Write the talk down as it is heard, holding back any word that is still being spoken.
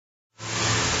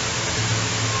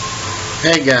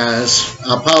Hey guys,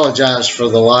 I apologize for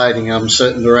the lighting. I'm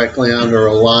sitting directly under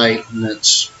a light and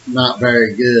it's not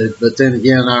very good. But then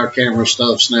again, our camera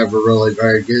stuff's never really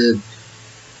very good.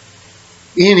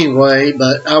 Anyway,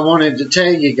 but I wanted to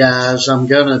tell you guys I'm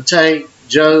going to take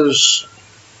Joe's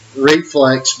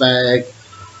reflex bag.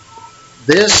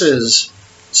 This is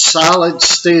solid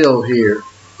steel here.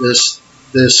 This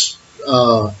is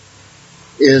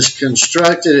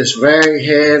constructed. It's very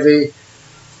heavy.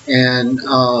 And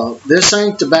this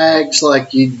ain't the bags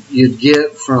like you'd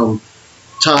get from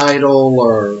Tidal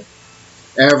or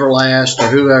Everlast or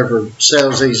whoever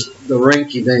sells the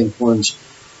rinky-dink ones.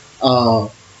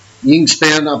 You can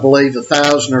spend, I believe,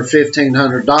 $1,000 or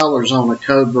 $1,500 on a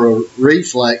Cobra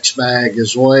reflex bag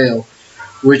as well,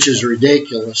 which is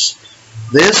ridiculous.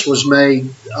 This was made,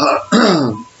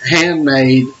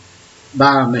 handmade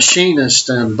by a machinist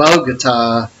in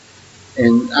Bogota.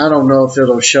 And I don't know if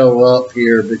it'll show up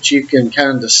here, but you can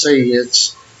kind of see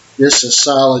this is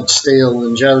solid steel,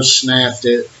 and Joe snapped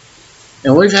it.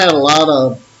 And we've had a lot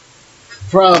of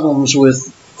problems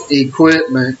with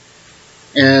equipment,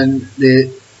 and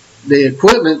the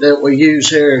equipment that we use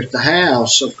here at the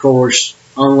house, of course,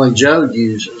 only Joe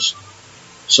uses.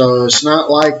 So it's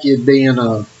not like you'd be in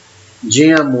a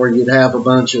gym where you'd have a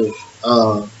bunch of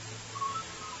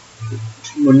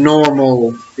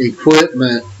normal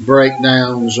equipment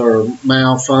breakdowns or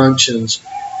malfunctions.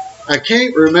 I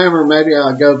can't remember, maybe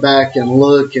I'll go back and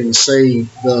look and see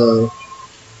I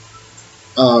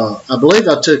believe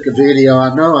I took a video.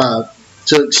 I know I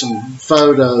took some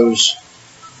photos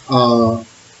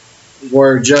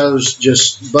where Joe's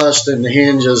just busting the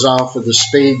hinges off of the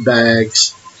speed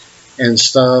bags and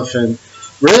stuff, and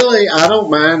really I don't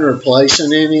mind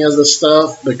replacing any of the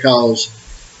stuff because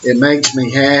it makes me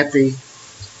happy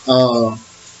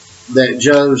that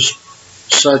Joe's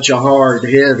such a hard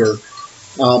hitter.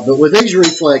 But with these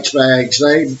reflex bags,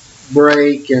 they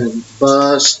break and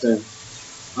bust and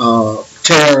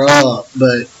tear up.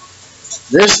 But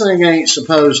this thing ain't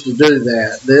supposed to do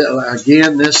that.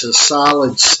 Again, this is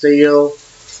solid steel.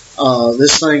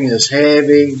 This thing is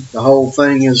heavy. The whole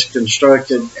thing is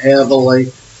constructed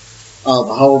heavily. The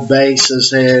whole base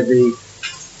is heavy.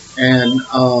 And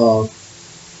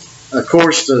of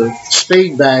course, the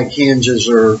speed bag hinges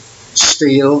are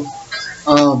steel.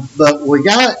 But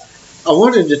I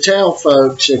wanted to tell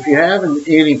folks, if you're having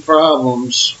any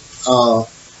problems,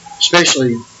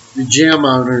 especially the gym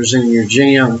owners in your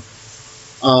gym,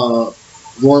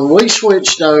 when we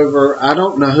switched over, I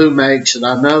don't know who makes it.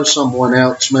 I know someone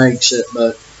else makes it,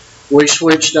 but we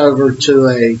switched over to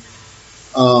the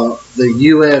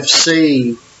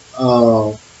UFC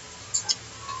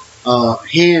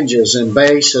hinges and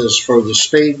bases for the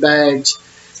speed bags,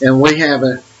 and we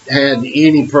haven't had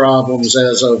any problems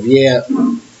as of yet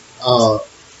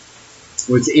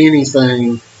with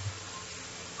anything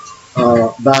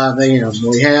by them.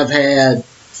 We have had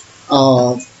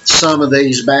some of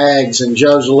these bags, and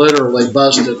Joe's literally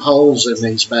busted holes in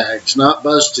these bags, not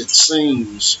busted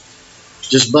seams,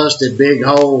 just busted big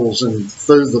holes and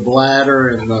through the bladder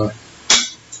and the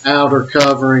outer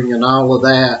covering and all of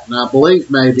that. And I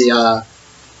believe maybe I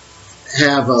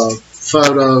have a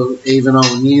photo even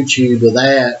on YouTube of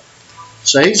that.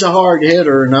 So he's a hard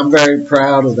hitter, and I'm very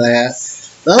proud of that.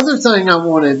 The other thing I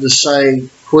wanted to say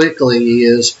quickly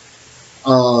is,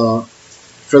 for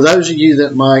those of you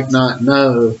that might not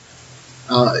know,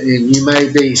 and you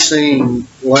may be seeing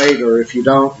later if you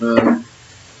don't know,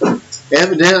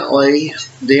 evidently,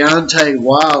 Deontay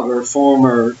Wilder,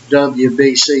 former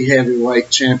WBC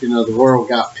heavyweight champion of the world,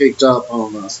 got picked up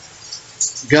on a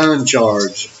gun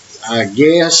charge. I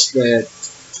guess that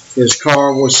his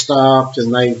car was stopped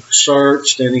and they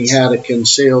searched and he had a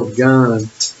concealed gun.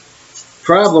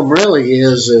 Problem really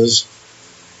is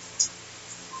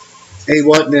he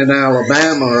wasn't in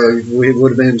Alabama, or he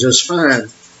would have been just fine.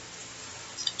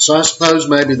 So I suppose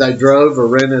maybe they drove or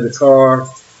rented a car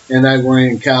and they were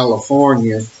in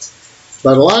California.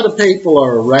 But a lot of people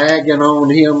are ragging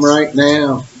on him right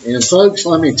now. And folks,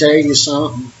 let me tell you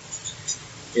something.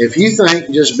 If you think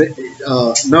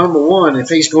number one, if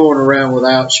he's going around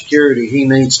without security, he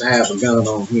needs to have a gun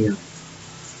on him.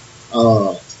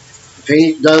 If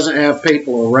he doesn't have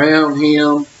people around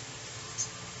him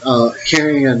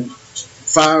carrying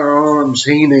firearms,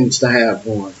 he needs to have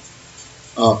one.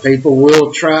 People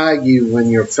will try you when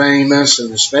you're famous,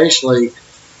 and especially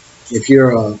if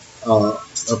you're a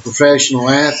professional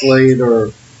athlete,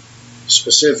 or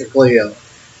specifically a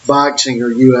boxing or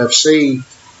UFC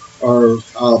or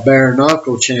bare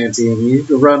knuckle champion. You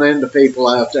can run into people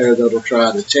out there that'll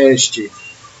try to test you.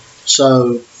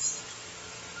 So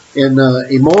In the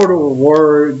immortal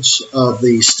words of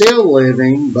the still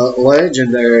living but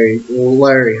legendary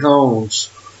Larry Holmes,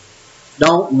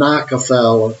 don't knock a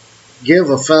fella, give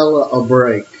a fella a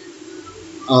break.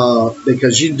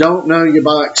 Because you don't know your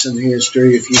boxing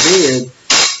history. If you did,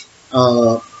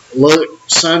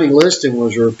 Sonny Liston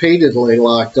was repeatedly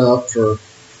locked up for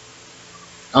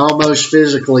almost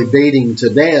physically beating to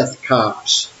death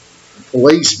cops,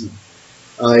 policemen.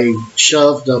 He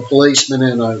shoved a policeman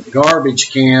in a garbage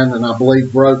can and I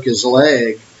believe broke his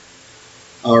leg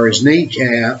or his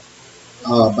kneecap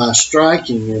by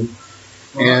striking him.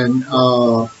 And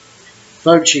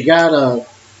folks, you gotta.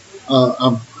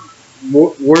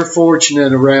 We're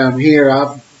fortunate around here.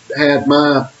 I've had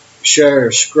my share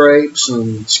of scrapes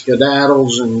and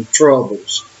skedaddles and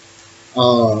troubles.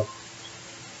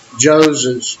 Joe's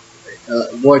is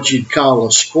what you'd call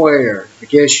a square. I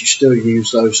guess you still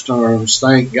use those terms,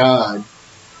 thank God.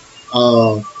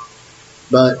 But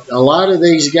a lot of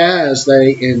these guys,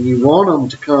 and you want them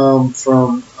to come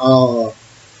from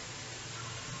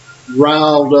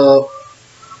riled up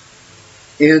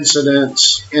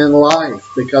incidents in life,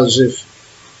 because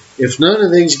if none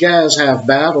of these guys have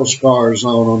battle scars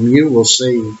on them, you will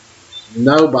see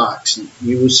no boxing.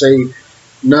 You will see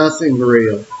nothing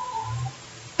real.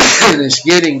 And it's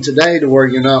getting today to where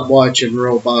you're not watching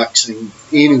real boxing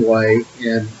anyway.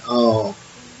 And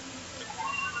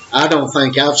I don't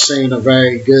think I've seen a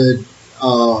very good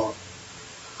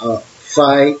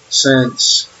fight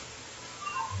since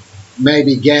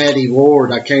maybe Gaddy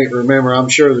Ward. I can't remember. I'm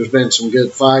sure there's been some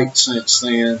good fights since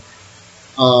then.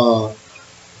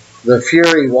 The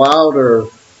Fury Wilder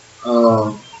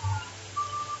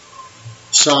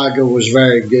saga was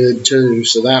very good too.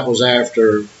 So that was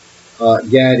after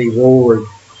Gaddy Ward.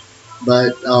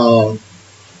 But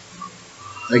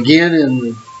again, in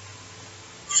the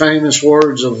famous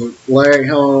words of Larry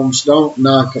Holmes, don't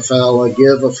knock a fella,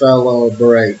 give a fella a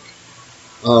break.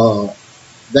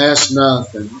 That's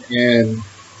nothing. And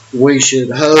we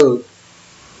should hope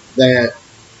that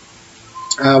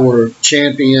our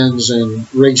champions and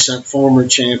recent former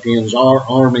champions are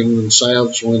arming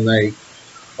themselves when they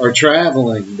are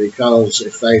traveling, because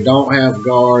if they don't have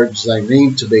guards, they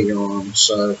need to be armed.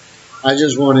 So I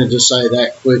just wanted to say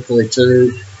that quickly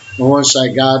too. I want to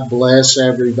say God bless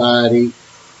everybody,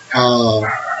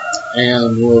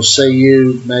 and we'll see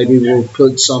you. Maybe we'll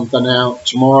put something out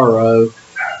tomorrow.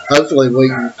 Hopefully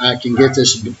I can get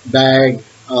this bag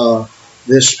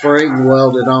this spring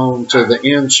welded on to the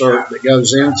insert that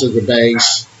goes into the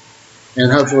base,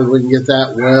 and hopefully we can get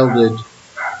that welded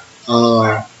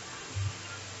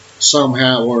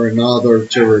somehow or another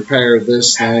to repair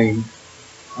this thing.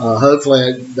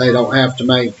 Hopefully they don't have to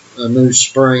make a new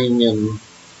spring and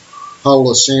whole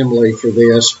assembly for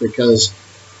this, because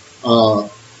I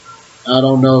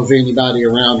don't know of anybody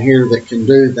around here that can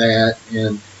do that,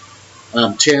 and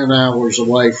I'm 10 hours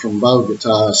away from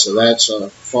Bogota, so that's a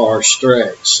far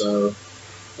stretch. So,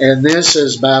 and this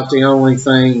is about the only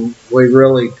thing we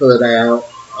really put out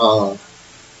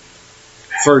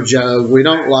for Joe. We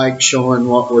don't like showing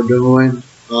what we're doing.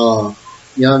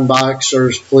 Young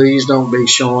boxers, please don't be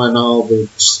showing all the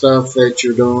stuff that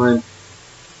you're doing.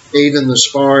 Even the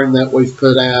sparring that we've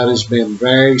put out has been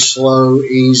very slow,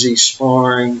 easy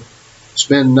sparring. It's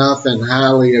been nothing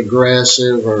highly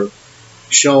aggressive or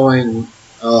showing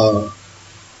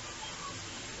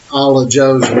all of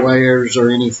Joe's wares or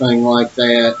anything like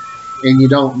that. And you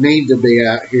don't need to be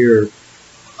out here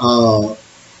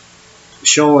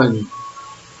showing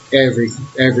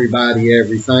everybody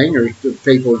everything, or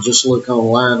people just look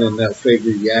online and they'll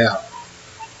figure you out.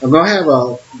 I'm going to have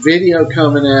a video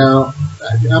coming out.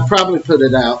 I'll probably put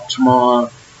it out tomorrow,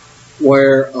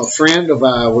 where a friend of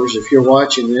ours, if you're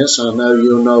watching this, I know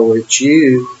you'll know it's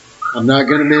you. I'm not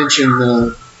going to mention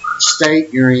the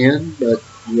state you're in, but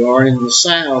you are in the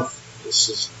South. This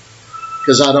is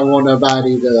because I don't want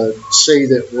nobody to see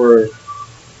that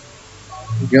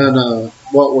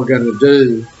what we're gonna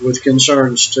do with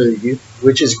concerns to you,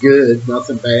 which is good,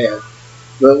 nothing bad.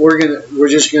 But we're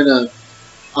just gonna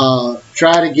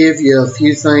try to give you a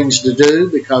few things to do,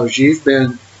 because you've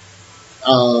been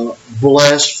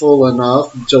blessful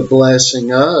enough to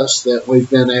blessing us that we've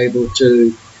been able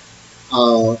to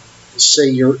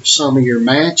see some of your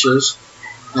matches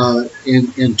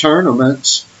in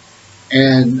tournaments.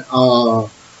 And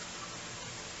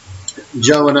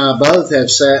Joe and I both have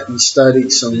sat and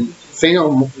studied some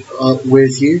film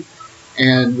with you,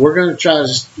 and we're going to try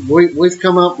to. We've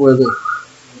come up with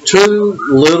two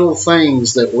little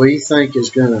things that we think is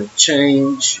going to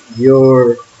change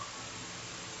your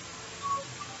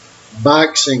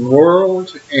boxing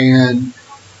world, and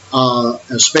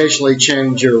especially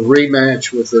change your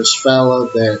rematch with this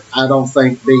fella that I don't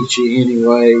think beat you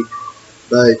anyway,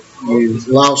 but you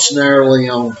lost narrowly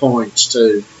on points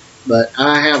too. But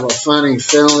I have a funny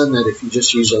feeling that if you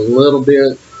just use a little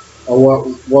bit of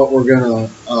what we're going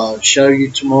to show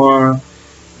you tomorrow,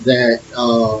 that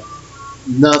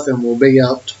nothing will be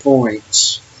up to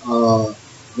points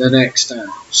the next time.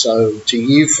 So to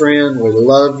you, friend, we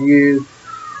love you.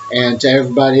 And to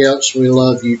everybody else, we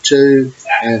love you too.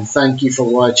 And thank you for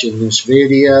watching this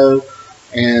video.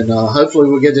 And hopefully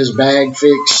we'll get this bag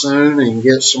fixed soon and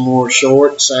get some more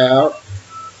shorts out.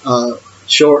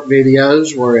 Short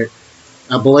videos. We're at,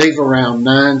 I believe, around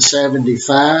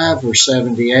 975 or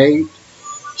 78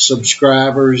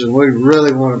 subscribers. And we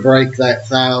really want to break that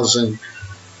 1,000.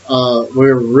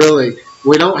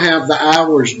 We don't have the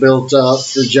hours built up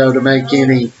for Joe to make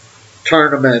any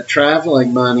tournament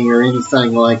traveling money or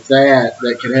anything like that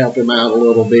could help him out a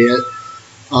little bit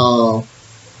on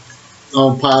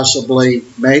possibly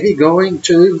maybe going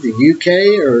to the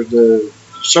UK or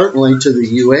certainly to the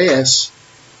US,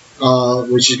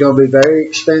 which is going to be very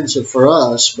expensive for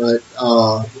us, but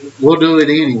we'll do it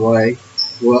anyway.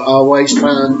 We'll always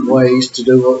find ways to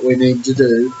do what we need to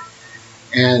do.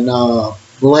 And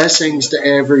blessings to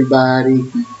everybody,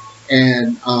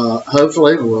 and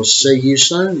hopefully we'll see you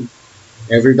soon.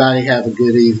 Everybody have a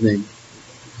good evening.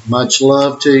 Much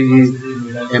love to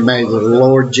you, and may the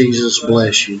Lord Jesus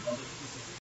bless you.